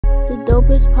the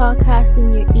dopest podcast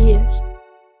in your ears.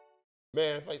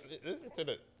 Man, let's get to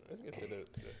the.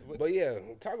 But yeah,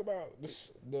 talk about the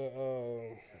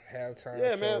halftime.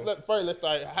 Yeah, show. man. First, let's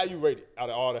start. How you rate it out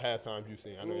of all the halftimes you've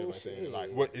seen? I know everybody's saying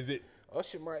like, what is it?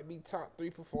 Usher might be top 3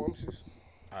 performances.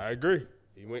 I agree.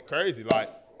 He went crazy. Like,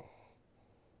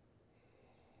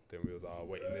 then we was all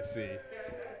waiting to see.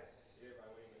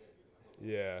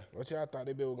 Yeah. What y'all thought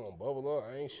they were gonna bubble up?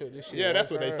 I ain't shook this shit. Yeah,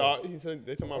 that's what they time. thought. He said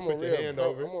they told me put your hand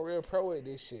over. I'm a real pro at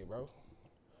this shit, bro.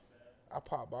 I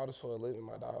pop bottles for a living,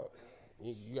 my dog.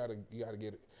 You gotta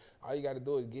get it. All you gotta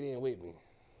do is get in with me.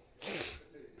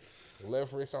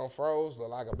 Left wrist on froze, look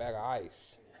like a bag of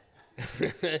ice.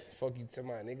 Fuck you to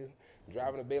my nigga.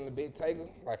 Driving a Bentley big taker,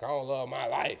 like I don't love my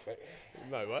life.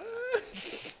 Like what?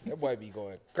 That boy be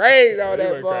going crazy on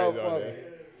that motherfucker.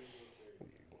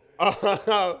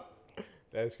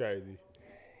 That's crazy.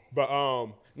 But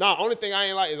only thing I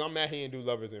ain't like is I'm mad he didn't do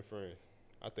Lovers and Friends.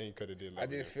 I think he could have did. I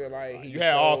just feel like you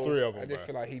had all 3 of them. I just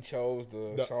feel like he chose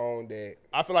the song that.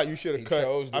 I feel like you should have cut.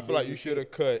 I feel like you should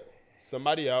have cut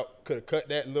somebody out. Could have cut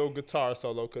that little guitar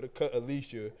solo. Could have cut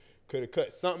Alicia. Could have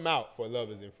cut something out for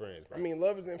Lovers and Friends. Bro. I mean,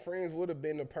 Lovers and Friends would have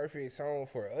been the perfect song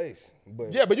for us.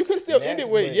 But yeah, but you could have still ended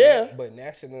with But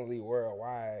nationally,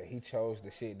 worldwide, he chose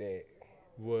the shit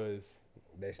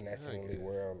that's nationally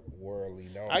worldly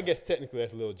known. I guess technically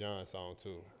that's Lil Jon's song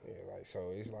too. Yeah, like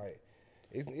so it's like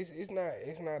it's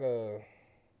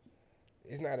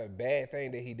not a bad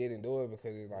thing that he didn't do it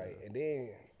because it's like and then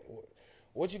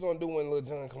what you gonna do when Lil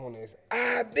Jon come on and say,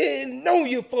 I've been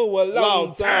knowing you for a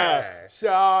long time.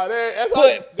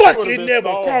 But fucking never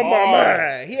come my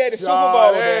mind. He had the Super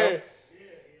Bowl there.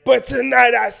 But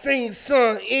tonight I seen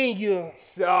something in you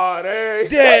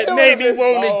that made me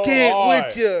want to get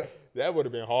with you. That would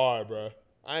have been hard, bro.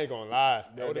 I ain't gonna lie.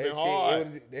 That would have been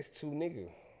hard. That's 2 niggas.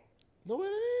 No, it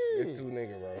ain't. That's 2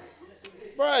 niggas, bro.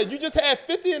 Bro, you just had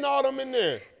 50 and all them in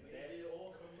there.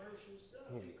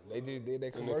 They just did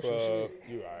that commercial shit.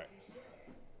 You right.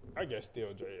 I guess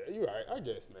still Dre. You right. I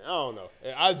guess, man. I don't know.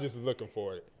 I was just looking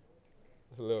for it.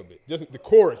 A little bit. Just the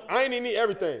chorus. I ain't even need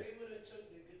everything.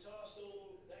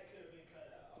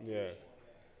 Yeah.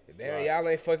 Damn, y'all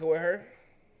ain't fucking with her?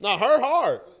 Nah, her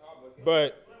hard.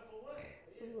 But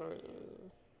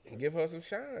give her some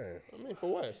shine. I mean,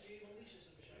 for what?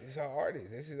 This is her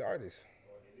artist. This is the artist.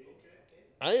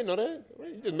 I didn't know that.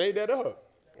 You just made that up.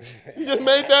 You just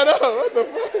made that up. What the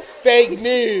fuck? Fake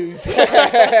news.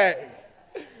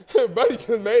 Buddy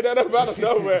just made that up out of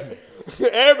nowhere.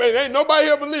 Everybody, ain't nobody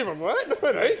here believe him. What? No,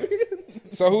 it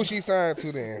ain't. So who she signed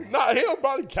to then? Nah, he'll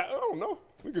probably. I don't know.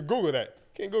 We could Google that.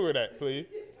 Can you Google that, please?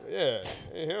 Yeah,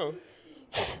 ain't him.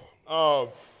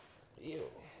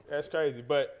 That's crazy.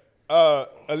 But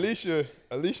Alicia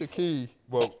Key.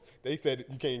 Well, they said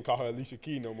you can't even call her Alicia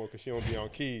Key no more because she don't be on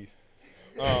keys.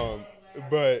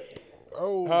 But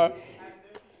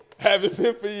haven't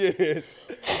been for years.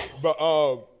 But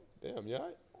damn, you all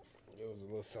right? There was a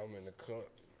little something in the cup.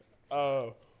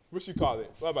 What you call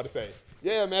it? What I'm about to say?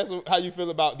 Yeah, man. So how you feel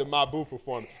about the My Boo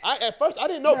performance? At first I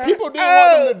didn't know people didn't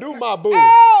want them to do My Boo.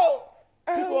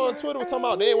 People on Twitter were talking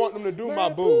about they didn't want them to do My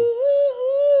Boo.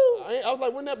 I was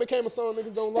like, when that became a song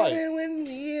niggas don't like. When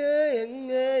you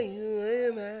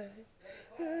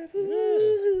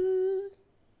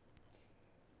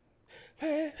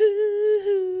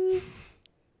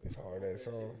it's hard, that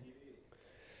song.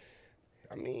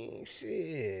 I mean,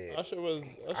 shit. Usher was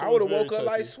I would have woke touchy. up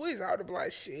like Swizz. I would have been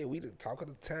like, shit, we the talk of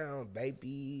the town,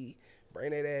 baby.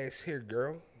 Bring that ass here,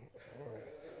 girl.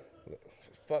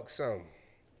 Fuck something.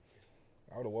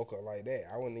 I would have woke up like that.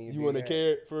 I wouldn't even. You wouldn't have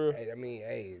cared for? Hey, I mean,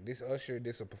 hey, this Usher,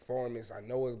 this a performance. I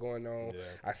know what's going on. Yeah.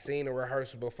 I seen a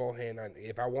rehearsal beforehand.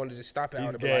 If I wanted to stop it, I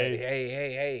would have been gay. like,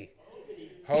 hey.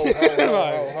 Ho. You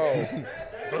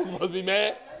supposed to be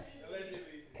mad?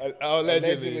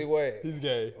 Allegedly. What? He's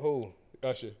gay. Who?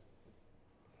 Usher.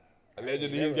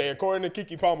 Allegedly he's gay. According to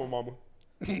Kiki Palmer, mama.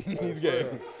 He's gay.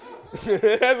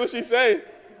 That's what she said.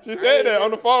 She said that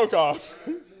on the phone call.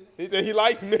 He said he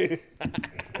likes me.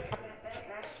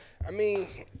 I mean,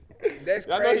 that's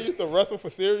Y'all crazy. know he used to wrestle for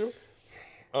cereal?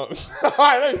 All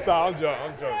right, let me stop. I'm joking.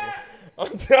 Come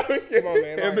on,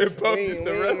 man. Him and Puff used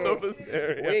to wrestle for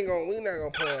cereal. We not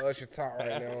gonna play Usher talk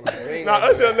right now. Like, nah,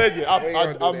 Usher a legend.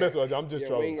 I'll mess with you. I'm just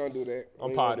trolling. We ain't gonna do that.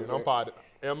 I'm potting.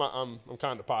 I'm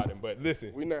kind of potting, but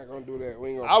listen. We not gonna do that.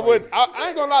 We ain't gonna. I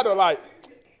ain't gonna lie though. Like,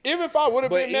 even if I would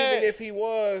have been mad. Even if he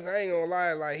was, I ain't gonna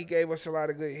lie. Like, he gave us a lot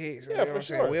of good hits. Yeah, for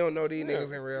sure. We don't know these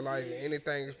niggas in real life.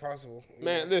 Anything is possible.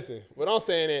 Man, listen. What I'm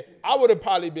saying is, I would have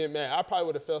probably been mad. I probably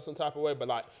would have felt some type of way. But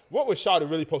like, what was Shawty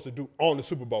really supposed to do on the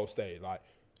Super Bowl stage? Like,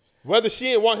 Whether she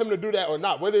didn't want him to do that or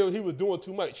not, whether he was doing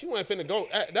too much, she wasn't finna go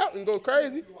act out and go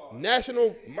crazy.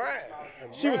 National.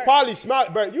 She was probably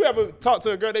smiling. But you ever talk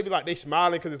to a girl, they be like, they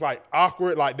smiling because it's like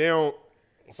awkward. Like they don't,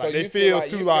 So like they you feel like,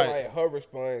 too you like. feel like her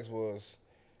response was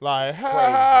Like, ha,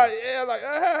 ha, yeah, like,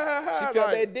 ha, ha, ha. she felt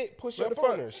like, that dick push up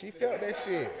on her. She felt that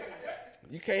shit.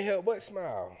 You can't help but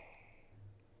smile.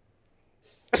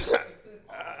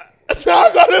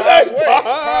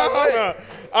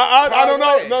 I don't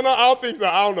know. No, I don't think so.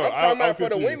 I don't know. I'm talking about for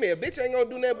the women. A bitch ain't gonna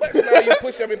do nothing but smile. You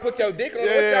push up and put your dick on. What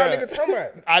y'all niggas talking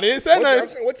about? I didn't say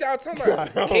nothing. What y'all talking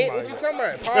about? Kent, what you talking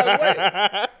about? Pause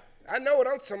away. I know what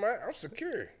I'm talking about. I'm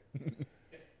secure.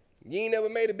 You ain't never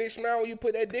made a bitch smile when you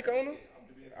put that dick on her?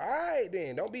 All right,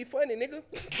 then. Don't be funny, nigga.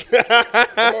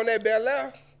 I'm on that Bel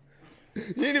Air.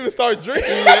 You didn't even start drinking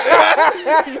yet.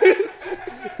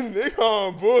 Nigga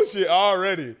on bullshit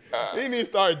already. He didn't even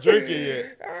start drinking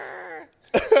yet.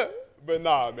 But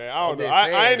nah, man, I don't know.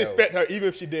 I ain't expect her, even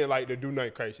if she didn't like to do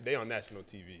nothing crazy. They on national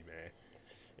TV, man.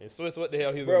 And Swizz, what the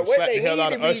hell? He was going to slap the hell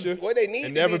out of Usher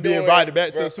and never be invited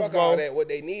back to the Super Bowl. What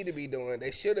they need to be doing, they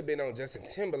should have been on Justin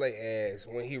Timberlake ass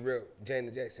when he ripped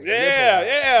Janet Jackson.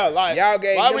 Yeah. Like, y'all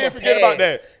gave why him we a didn't forget pass. about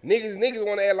that? Niggas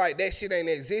want to act like that shit ain't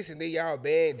existing. Then y'all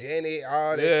banned Janet,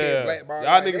 all that shit, blackball.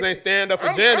 Y'all niggas ain't stand up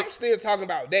for Janet. I'm still talking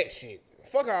about that shit.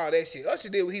 Fuck all that shit. Usher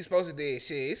did what he's supposed to do.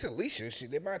 Shit, it's Alicia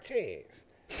shit. They're my chance.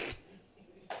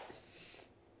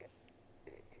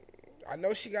 I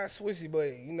know she got Swizzy,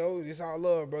 but you know, it's all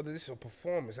love, brother. This is a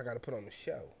performance I got to put on the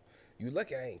show. You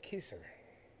lucky I ain't kissing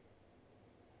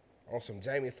her. On some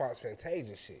Jamie Foxx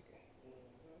Fantasia shit.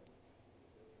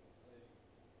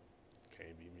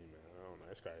 Can't be me, man. I don't know.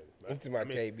 That's crazy. This is my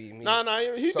can't be me. Nah,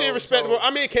 he did respectable.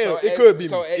 I mean, it could be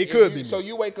me. It could be me. So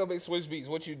you wake up at Swizz Beats.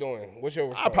 What you doing? What's your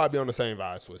response? I'll probably be on the same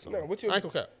vibe Swizz. No, what you? I ain't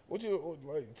gonna cap. What you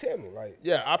like? Tell me, like.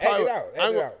 Yeah, I probably. Act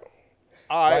it out.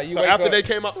 All right, like so after they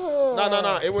came out,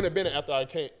 no, it wouldn't have been after I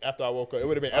woke up. It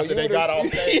would have been after they got off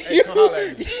stage. Hey, come holler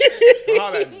at me. Come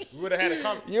holler at me. We would have had a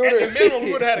conversation. At the minimum,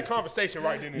 we would have had a conversation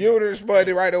right then and there. You would have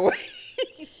responded right away.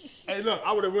 Hey, look,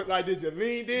 I would have went like this. You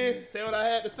leaned in, say what I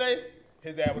had to say.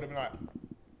 His ass would have been like,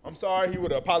 I'm sorry. He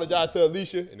would have apologized to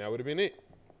Alicia, and that would have been it.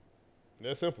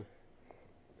 That's simple.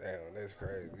 Damn, that's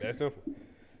crazy. That's simple.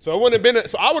 So it wouldn't have been.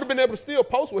 So I would have been able to still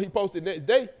post what he posted next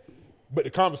day. But the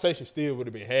conversation still would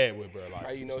have been had with, bro.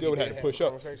 Like, you know still would have had to push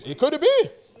up. It could have been.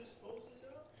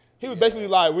 He was basically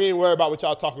like, we ain't worried about what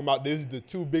y'all talking about. This is the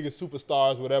two biggest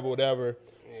superstars, whatever. Yeah.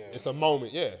 It's a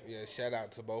moment, yeah. Yeah, shout out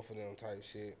to both of them type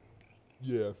shit.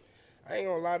 Yeah. I ain't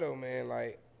gonna lie, though, man.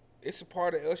 Like, it's a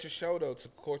part of Usher's show, though, to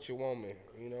court your woman.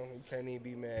 You know, you can't even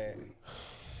be mad.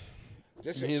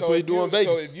 Just so he doing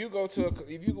Vegas. So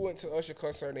if you went to Usher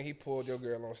concert and he pulled your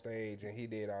girl on stage and he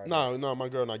did all that. No, my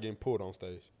girl not getting pulled on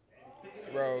stage.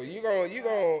 Bro, you gonna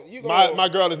my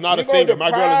girl is not a singer.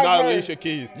 My girl is not Alicia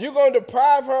Keys. You gonna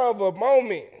deprive her of a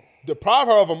moment. Deprive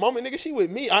her of a moment, nigga. She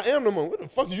with me. I am the moment. What the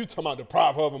fuck are you talking about?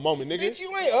 Deprive her of a moment, nigga. Bitch,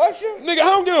 you ain't Usher. Nigga, I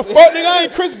don't give a fuck, nigga. I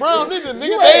ain't Chris Brown, nigga.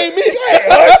 Nigga, that ain't me. You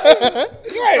ain't Usher.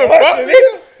 You ain't Usher,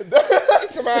 nigga.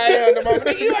 Somebody ain't the moment.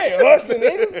 Nigga, you ain't Usher,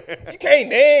 nigga. You can't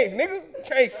dance, nigga. You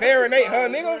can't serenade her,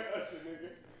 nigga.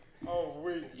 Oh,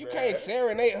 wait. You can't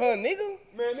serenade her, nigga.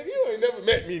 Man, nigga, you ain't never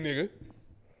met me, nigga.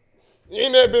 You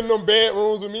ain't never been in them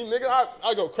bedrooms with me, nigga.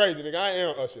 I go crazy, nigga. I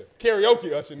am Usher.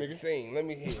 Karaoke Usher, nigga. Sing, let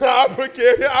me hear. I put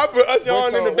Usher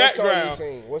on in the background.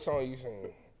 What song you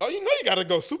sing? Oh, you know you gotta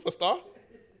go superstar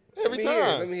every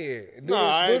time. Let me hear. Do the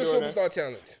superstar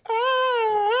challenge.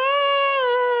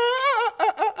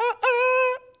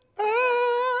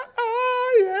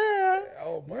 Yeah.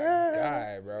 Oh my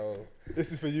God, bro.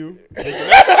 This is for you.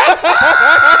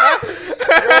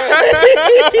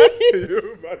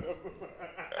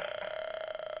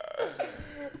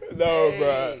 No,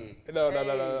 bro. No.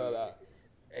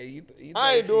 Hey,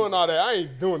 I ain't doing all that. I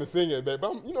ain't doing the singing, baby.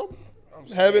 I'm,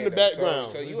 having the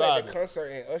background. So you at the concert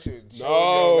and Usher chose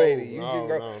your lady.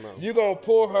 You gonna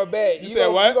pull her back. You said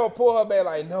what? You gonna pull her back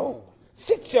like, no.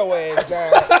 Sit your ass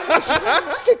down.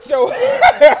 Sit your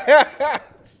ass.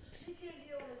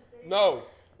 No.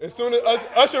 As soon as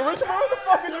Usher Richard, what the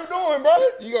fuck are you doing, bro?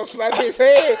 You gonna slap his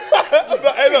hand? Hey, look.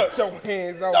 Get your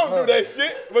hands off Don't her. do that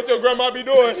shit. What your grandma be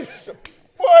doing?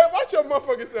 Boy, watch your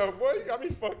motherfucking self, boy. You got me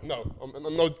fucked. No,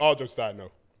 no. All jokes aside,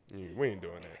 no. We ain't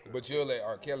doing that. But you'll let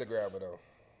R. Kelly grab her though.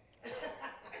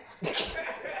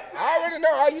 I already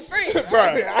know how you think, bro.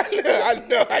 I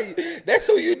know how you. That's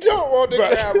who you don't want to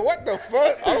grab. But what the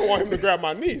fuck? I don't want him to grab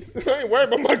my niece. I ain't worried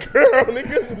about my girl,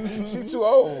 nigga. She too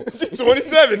old. She's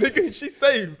 27, nigga. She's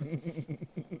safe.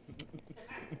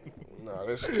 No,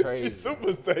 that's crazy. She's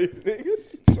super safe, nigga.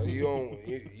 So you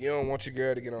don't want your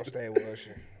girl to get on stage with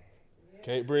Usher?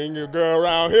 Can't bring your girl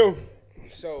around him.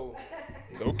 So.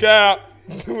 No cap.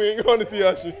 We ain't going to see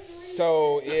Usher.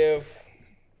 So if.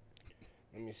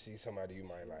 Let me see somebody you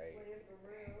might like.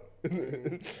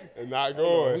 And not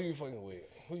going. Who you fucking with?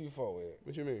 Who you fuck with?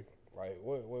 What you mean? Like,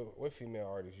 what female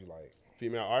artists you like?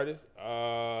 Female artists?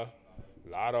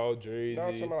 Lotto, Dreezy. No,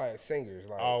 I'm talking about like singers.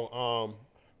 Like,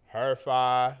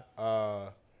 Herfi,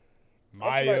 Maya.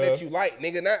 I'm that you like,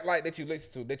 nigga, not like that you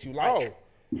listen to, that you like.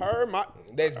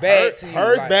 That's bad to you.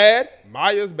 Her's like, bad.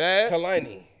 Maya's bad.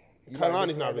 Kalani.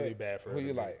 Kalani's not really bad for her. Who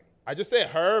you like? I just said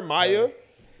her, Maya.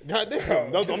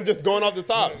 Goddamn. I'm just going off the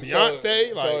top.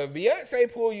 Beyonce. So if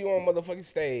Beyonce pull you on motherfucking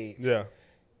stage, yeah,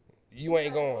 you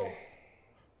ain't going.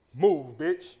 Move,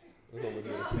 bitch.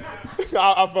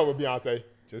 I fuck with Beyonce.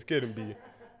 Just kidding,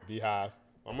 Beehive.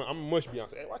 I'm a mush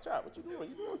Beyonce. Hey, watch out. What you doing?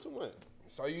 You doing too much.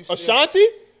 So you Ashanti?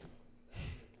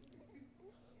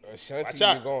 Ashanti,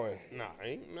 you going? Nah,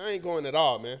 I ain't going at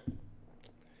all, man.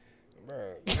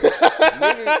 Bro,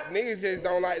 niggas just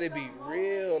don't like to be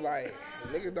real. Like,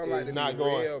 niggas don't like to be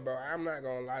real, bro. I'm not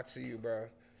gonna lie to you, bro.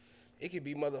 It could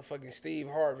be motherfucking Steve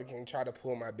Harvey can try to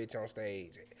pull my bitch on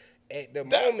stage. At the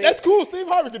moment, that's cool. Steve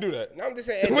Harvey could do that. No, I'm just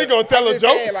saying. We gonna tell a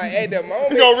joke. Saying, like at the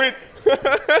moment, we gonna read.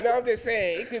 No, I'm just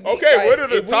saying it could be. Okay, like, what are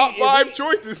the top 5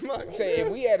 choices? I'm saying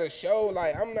if we had a show,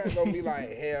 like I'm not gonna be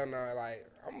like hell no. Like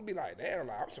I'm gonna be like damn.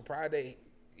 Like I'm surprised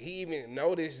he even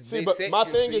noticed. See, this but my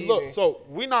thing is, look. So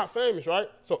we not famous, right?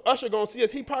 So Usher gonna see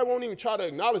us. He probably won't even try to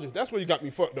acknowledge us. That's where you got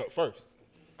me fucked up first.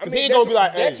 I mean, he ain't gonna be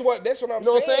like, hey. That's what I'm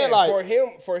know saying.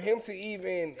 Like, for him to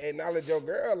even acknowledge your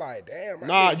girl, like, damn.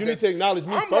 Nah, you need to acknowledge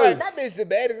me first. I'm like, my bitch the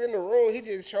baddest in the room. He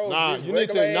just chose. Nah, this you need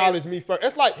to acknowledge me first.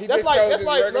 That's like, no.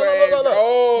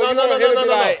 Oh, you want him to be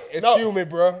like, excuse me,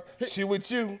 bro. She with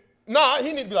you? Nah,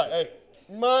 he need to be like, hey,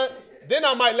 man. Then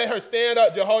I might let her stand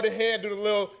up, just hold her hand, do the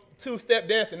little 2-step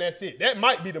dance, and that's it. That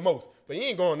might be the most. But you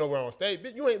ain't going nowhere on stage.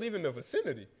 Bitch, you ain't leaving the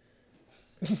vicinity.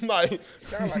 Like,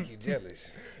 sound like you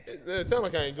jealous. It sound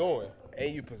like I ain't going.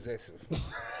 And you possessive.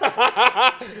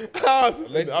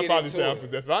 Let's I probably say I'm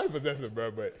possessive. I ain't possessive, bro,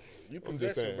 but you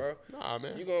possessive, bro. Nah,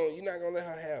 man. You not gonna let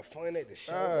her have fun at the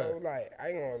show, bro. Like, I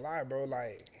ain't gonna lie, bro.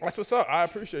 Like, that's what's up. I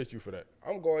appreciate you for that.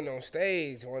 I'm going on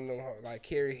stage. One of them, like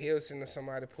Carrie Hilson or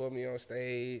somebody put me on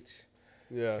stage.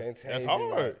 Yeah, Fantasia, that's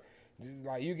hard.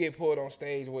 Like you get pulled on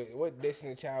stage with what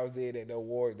Destiny Child did at the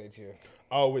award that year.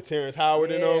 Oh, with Terrence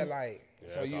Howard and them. Yeah, like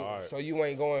so you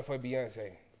ain't going for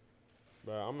Beyonce.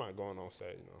 Bro, I'm not going on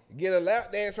stage, Get a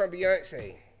lap dance from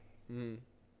Beyonce.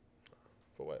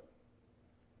 For what?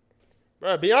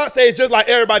 Bro, Beyonce is just like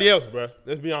everybody else, bro.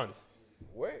 Let's be honest.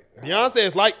 What? Beyonce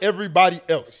is like everybody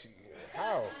else.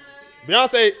 How?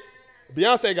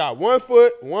 Beyonce got 1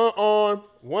 foot, 1 arm,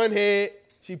 1 head.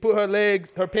 She put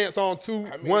her pants on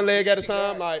one leg at a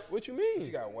time. Like, what you mean?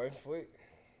 She got 1 foot.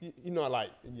 You know,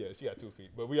 she got 2 feet,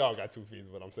 but we all got 2 feet.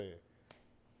 Is what I'm saying.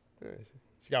 Yeah,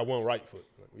 she got 1 right foot.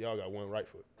 We all got 1 right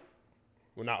foot.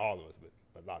 Well, not all of us, but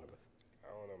a lot of us. I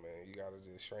don't know, man. You gotta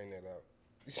just straighten that up.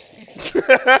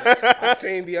 I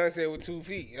seen Beyonce with 2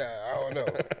 feet. Yeah, I don't know.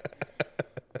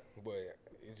 But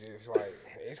it's just like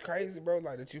it's crazy, bro.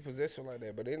 Like that you possess her like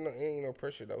that. But it ain't no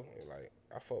pressure though. Like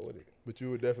I fuck with it. But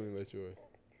you would definitely let yours.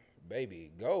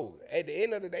 Baby, go. At the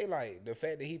end of the day, like the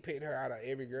fact that he picked her out of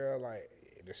every girl, like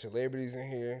the celebrities in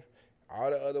here. All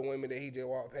the other women that he just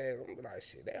walked past, I'm gonna be like,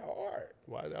 shit, that hard.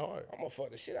 Why is that hard? I'm gonna fuck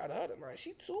the shit out of her tonight.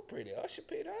 She too pretty. Usher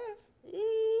picked her.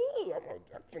 Ooh, I'm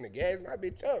finna gas my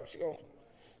bitch up. She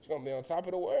gonna be on top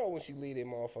of the world when she leave that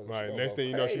motherfucker. Right. Next thing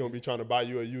you know, she gonna be trying to buy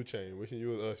you a U-chain, wishing you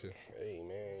was Usher. Hey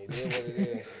man, it is what it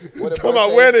is. What talking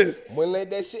about wear this? Wouldn't let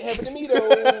that shit happen to me though.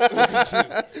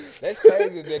 That's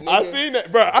crazy. That nigga, I seen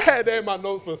that, bro. I had that in my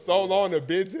notes for so long to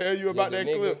been tell you about that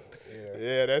nigga, clip.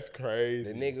 Yeah, that's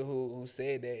crazy. The nigga who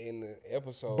said that in the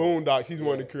episode. Boondocks, he's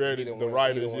one of the creators, the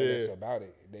writers, that's about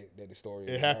it. That the story.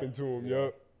 It happened to him,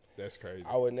 yup. That's crazy.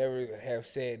 I would never have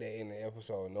said that in the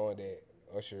episode knowing that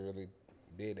Usher really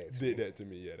did that to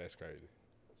me. Yeah, that's crazy.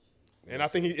 And I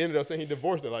think he ended up saying he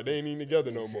divorced her. Like, they ain't even together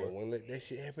no more. Wouldn't let that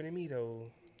shit happen to me,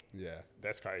 though. Yeah,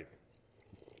 that's crazy.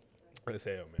 That's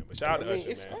hell, man. But shout out to Usher,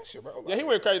 it's man. Usher, bro. Like, yeah, he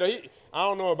went crazy, though. I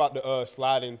don't know about the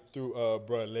sliding through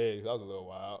bruh's legs. That was a little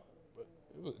wild.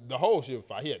 The whole shit was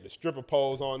fire. He had the stripper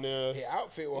pose on there. His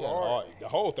outfit was hard. The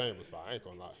whole thing was fire. I ain't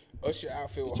gonna lie. Usher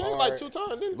outfit was hard. He changed like 2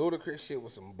 times, didn't he? Ludacris shit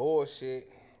was some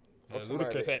bullshit. Yeah,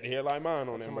 Ludacris had the hair like mine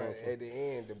on that motherfucker. At the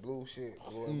end, the blue shit,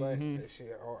 blue and black, that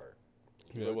shit hard.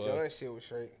 Yeah, Lil Jon shit was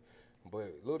straight.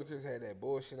 But Ludacris had that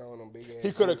bullshit on them big ass.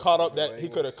 He could have caught up that. He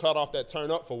could have cut off that turn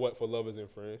up for what? For Lovers and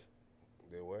Friends.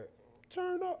 Did what?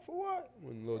 Turn up for what?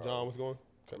 When Lil Jon was going.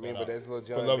 I mean, but that's Lil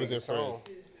Jon. For Lovers and Friends.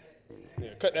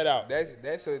 Yeah, cut that out. That's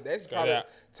probably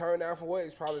Turn Down for What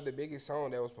is probably the biggest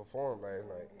song that was performed last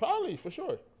night. Probably, for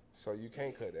sure. So you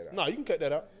can't cut that out. No, you can cut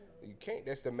that out. You can't.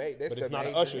 That's the major. But it's not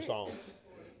an Usher song.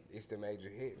 It's the major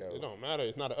hit though. It don't matter.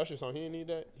 It's not an Usher song. He didn't need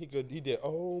that. He did.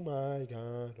 Oh my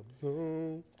God.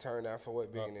 Turn Down for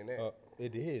What bigger than that?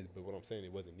 It is, but what I'm saying,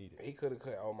 it wasn't needed. He could have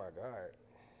cut. Oh my God.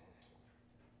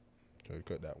 Could have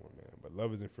cut that one, man. But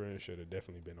Lovers and Friends should have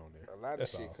definitely been on there. A lot of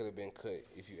shit could have been cut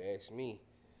if you ask me,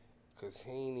 cause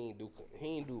he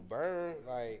ain't do Burn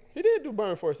like. He did do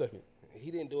Burn for a second.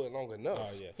 He didn't do it long enough. Oh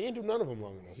yeah, he didn't do none of them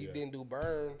long enough. He didn't do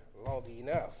Burn long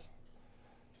enough.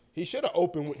 He should have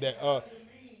opened with that.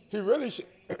 He really should.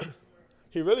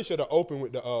 He really should have opened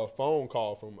with the phone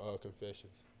call from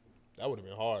Confessions. That would have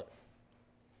been hard.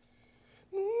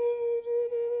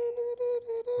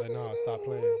 Like, nah, stop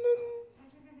playing.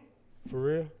 For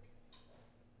real?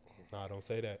 Nah, don't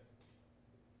say that.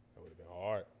 That would have been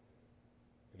hard.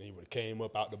 And then he would have came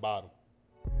up out the bottom.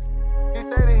 He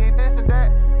said that he this and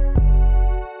that.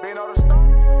 Being on the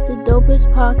star. The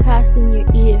dopest podcast in your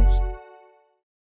ears.